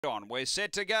On. We're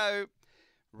set to go.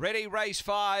 Ready, race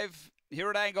 5 here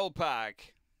at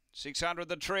Angle-Park. 600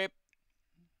 the trip.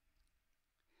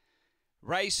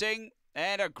 Racing.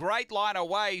 And a great line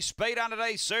away. Speed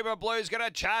underneath. Super Blue's going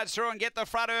to charge through and get the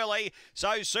front early.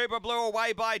 So Super Blue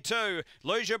away by 2.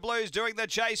 Lucia Blue's doing the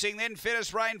chasing. Then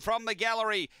Fittest Rain from the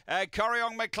gallery.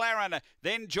 Corriong McLaren.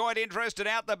 Then Joint Interest and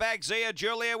out the back. Zia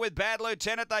Julia with Bad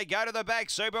Lieutenant. They go to the back.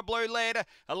 Super Blue led.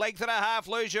 A length and a half.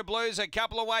 Lucia Blues a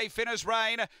couple away. Fittest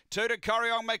Rain. 2 to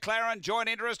Corriong McLaren. Joint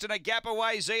Interest and a gap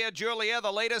away. Zia Julia.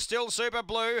 The leader still Super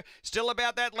Blue. Still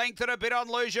about that length and a bit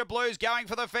on Lucia Blues. Going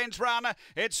for the fence run.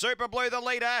 It's Super Blue the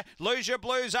leader. Lucia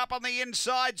Blues up on the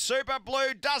inside. Super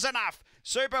Blue does enough.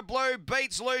 Super Blue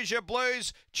beats Lucia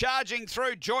Blues. Charging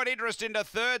through. Joint Interest into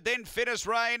third. Then Fittest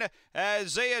Rain.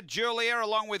 Zia Julia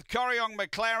along with Corriong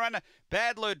McLaren.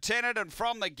 Bad Lieutenant, and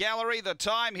from the gallery the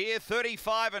time here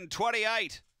 35 and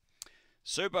 28.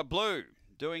 Super Blue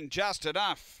doing just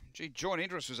enough. Gee, Joint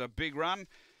Interest was a big run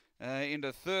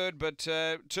into third, but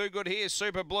too good here.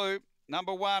 Super Blue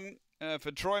number 1 for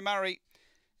Troy Murray.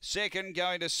 Second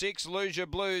going to 6, Lucia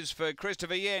Blues for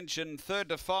Christopher Yench, and third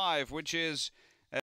to 5, which is